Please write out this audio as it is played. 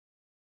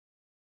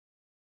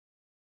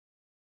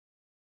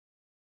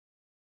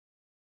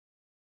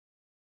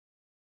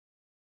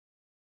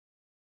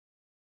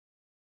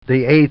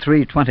The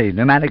A320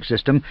 pneumatic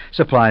system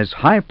supplies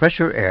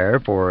high-pressure air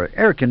for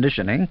air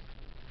conditioning,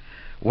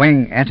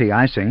 wing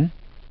anti-icing,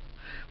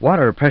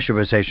 water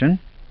pressurization,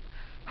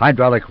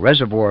 hydraulic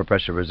reservoir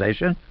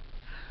pressurization,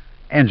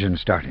 engine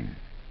starting.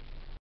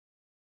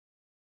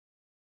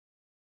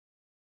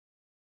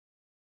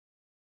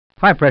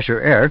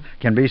 High-pressure air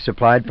can be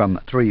supplied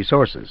from three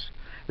sources: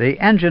 the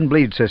engine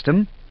bleed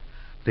system,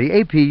 the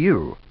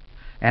APU,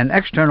 an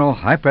external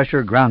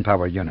high-pressure ground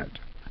power unit.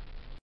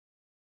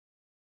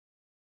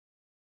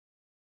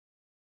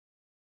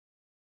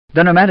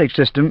 The pneumatic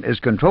system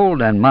is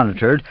controlled and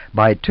monitored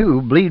by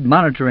two bleed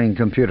monitoring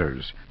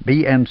computers,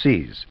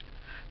 BMCs.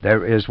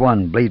 There is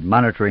one bleed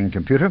monitoring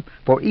computer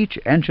for each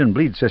engine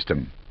bleed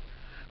system.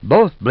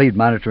 Both bleed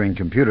monitoring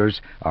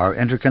computers are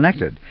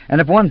interconnected, and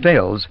if one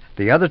fails,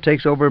 the other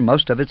takes over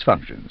most of its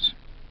functions.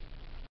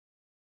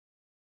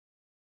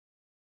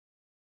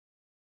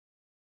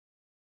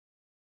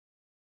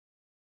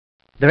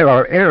 There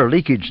are air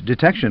leakage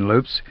detection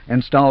loops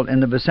installed in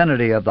the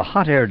vicinity of the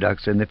hot air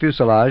ducts in the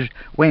fuselage,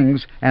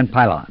 wings, and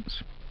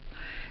pylons.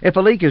 If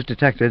a leak is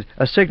detected,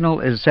 a signal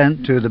is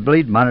sent to the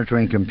bleed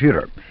monitoring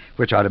computer,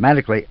 which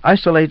automatically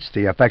isolates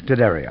the affected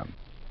area.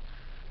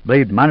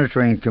 Bleed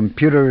monitoring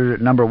computer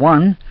number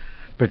 1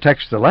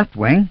 protects the left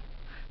wing,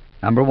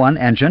 number 1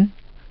 engine,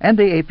 and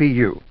the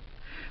APU.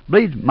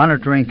 Bleed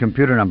monitoring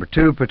computer number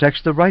 2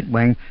 protects the right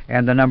wing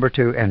and the number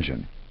 2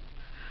 engine.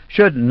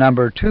 Should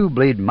number 2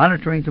 bleed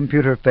monitoring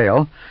computer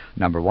fail,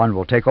 number 1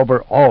 will take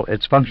over all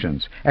its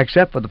functions,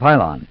 except for the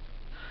pylon.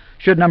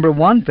 Should number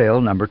 1 fail,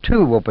 number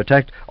 2 will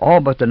protect all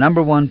but the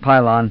number 1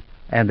 pylon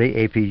and the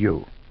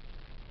APU.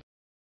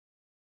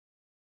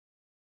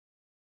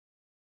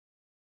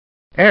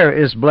 Air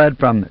is bled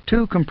from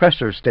two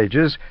compressor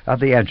stages of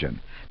the engine,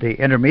 the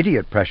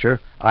intermediate pressure,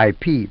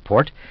 IP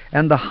port,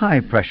 and the high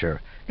pressure,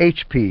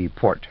 HP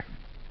port.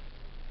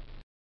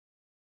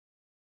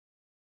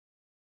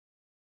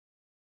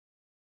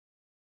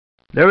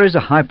 There is a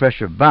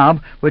high-pressure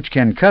valve which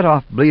can cut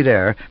off bleed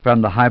air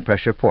from the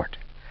high-pressure port.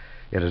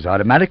 It is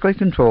automatically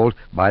controlled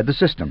by the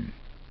system.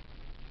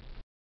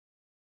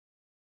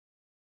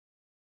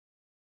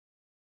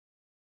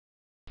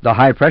 The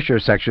high-pressure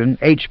section,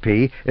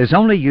 HP, is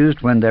only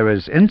used when there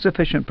is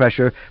insufficient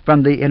pressure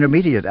from the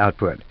intermediate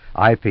output,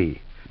 IP,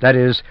 that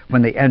is,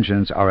 when the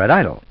engines are at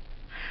idle.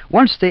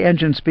 Once the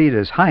engine speed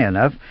is high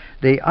enough,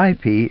 the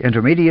IP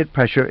intermediate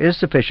pressure is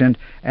sufficient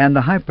and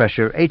the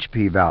high-pressure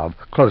HP valve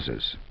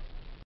closes.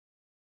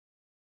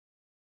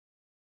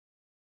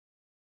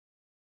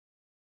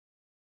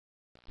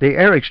 The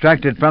air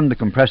extracted from the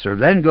compressor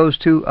then goes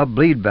to a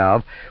bleed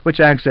valve, which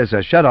acts as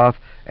a shutoff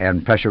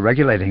and pressure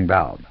regulating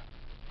valve.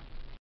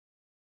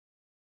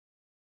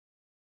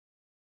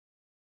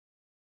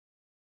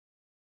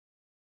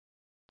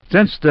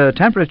 Since the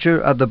temperature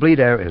of the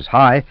bleed air is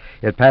high,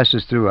 it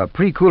passes through a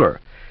pre-cooler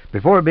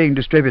before being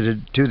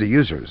distributed to the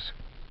users.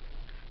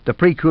 The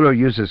pre-cooler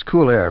uses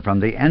cool air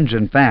from the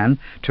engine fan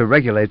to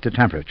regulate the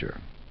temperature.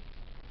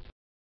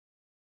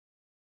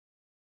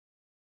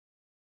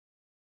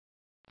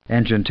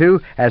 Engine 2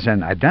 has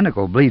an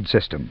identical bleed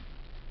system.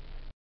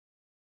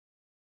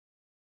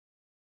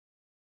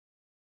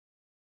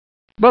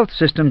 Both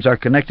systems are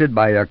connected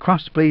by a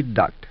cross-bleed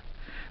duct.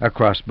 A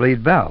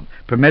cross-bleed valve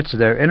permits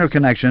their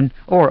interconnection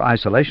or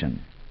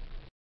isolation.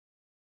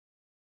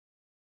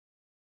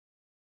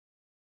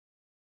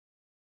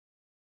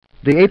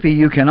 The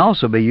APU can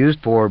also be used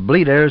for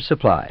bleed air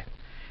supply.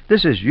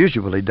 This is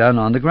usually done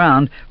on the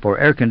ground for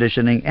air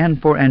conditioning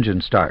and for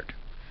engine start.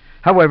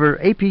 However,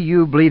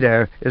 APU bleed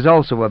air is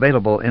also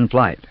available in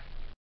flight.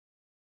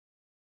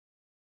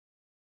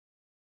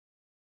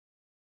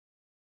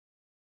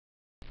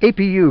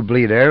 APU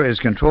bleed air is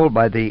controlled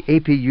by the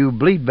APU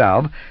bleed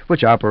valve,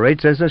 which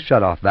operates as a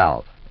shutoff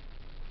valve.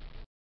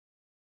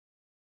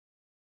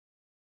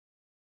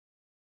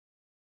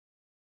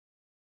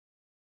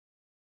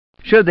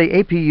 Should the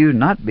APU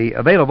not be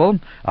available,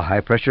 a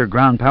high-pressure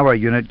ground power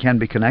unit can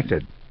be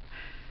connected.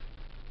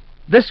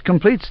 This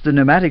completes the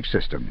pneumatic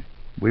system.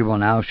 We will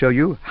now show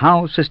you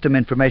how system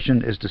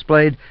information is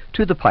displayed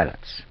to the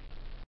pilots.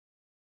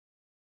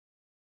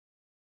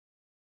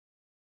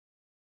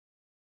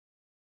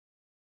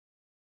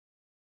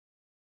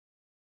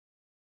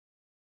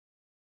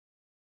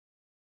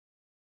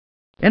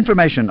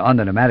 Information on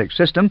the pneumatic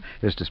system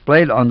is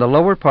displayed on the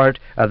lower part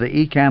of the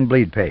ECAM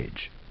bleed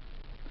page.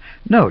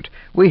 Note,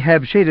 we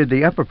have shaded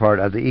the upper part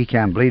of the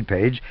ECAM bleed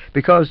page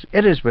because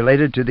it is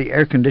related to the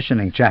air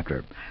conditioning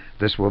chapter.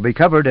 This will be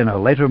covered in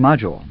a later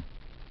module.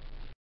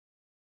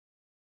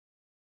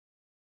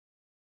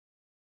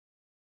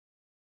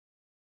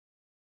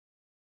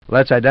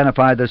 Let's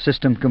identify the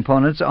system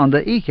components on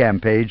the ECAM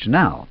page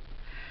now.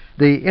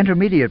 The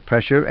intermediate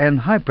pressure and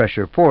high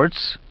pressure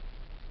ports,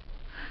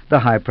 the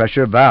high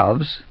pressure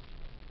valves,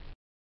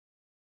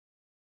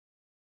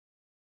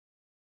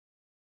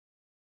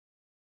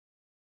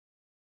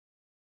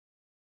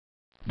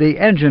 the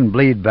engine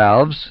bleed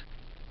valves,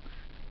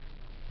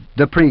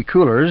 the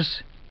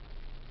pre-coolers,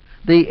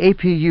 the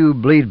APU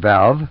bleed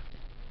valve,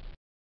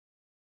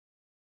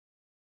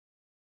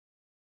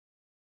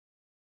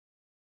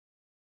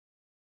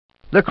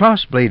 the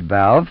cross-bleed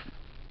valve,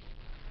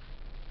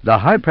 the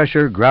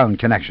high-pressure ground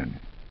connection.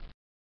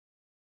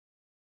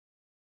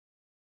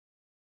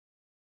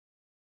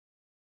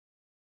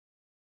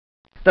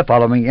 The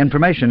following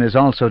information is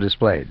also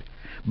displayed: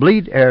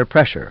 bleed air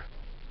pressure,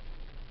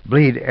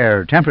 bleed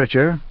air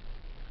temperature,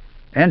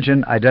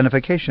 engine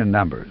identification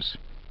numbers.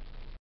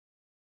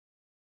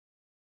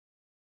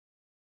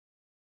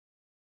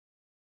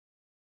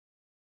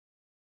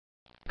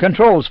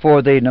 Controls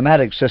for the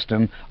pneumatic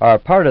system are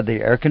part of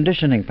the air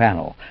conditioning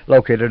panel,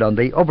 located on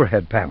the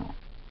overhead panel.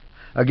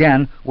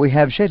 Again, we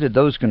have shaded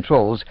those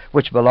controls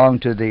which belong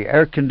to the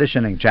air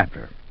conditioning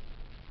chapter.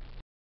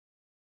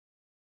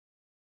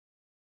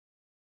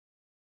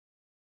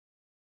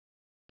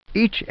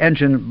 Each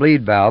engine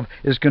bleed valve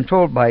is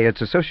controlled by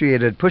its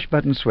associated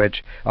push-button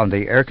switch on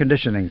the air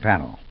conditioning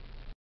panel.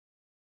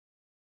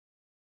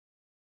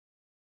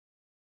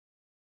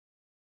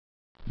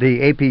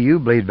 The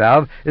APU bleed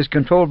valve is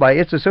controlled by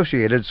its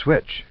associated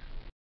switch.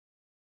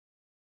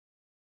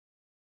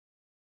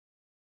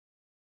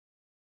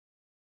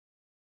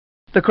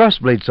 The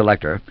cross-bleed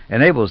selector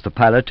enables the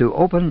pilot to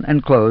open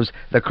and close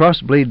the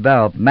cross-bleed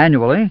valve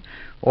manually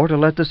or to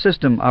let the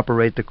system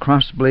operate the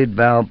cross-bleed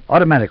valve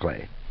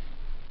automatically.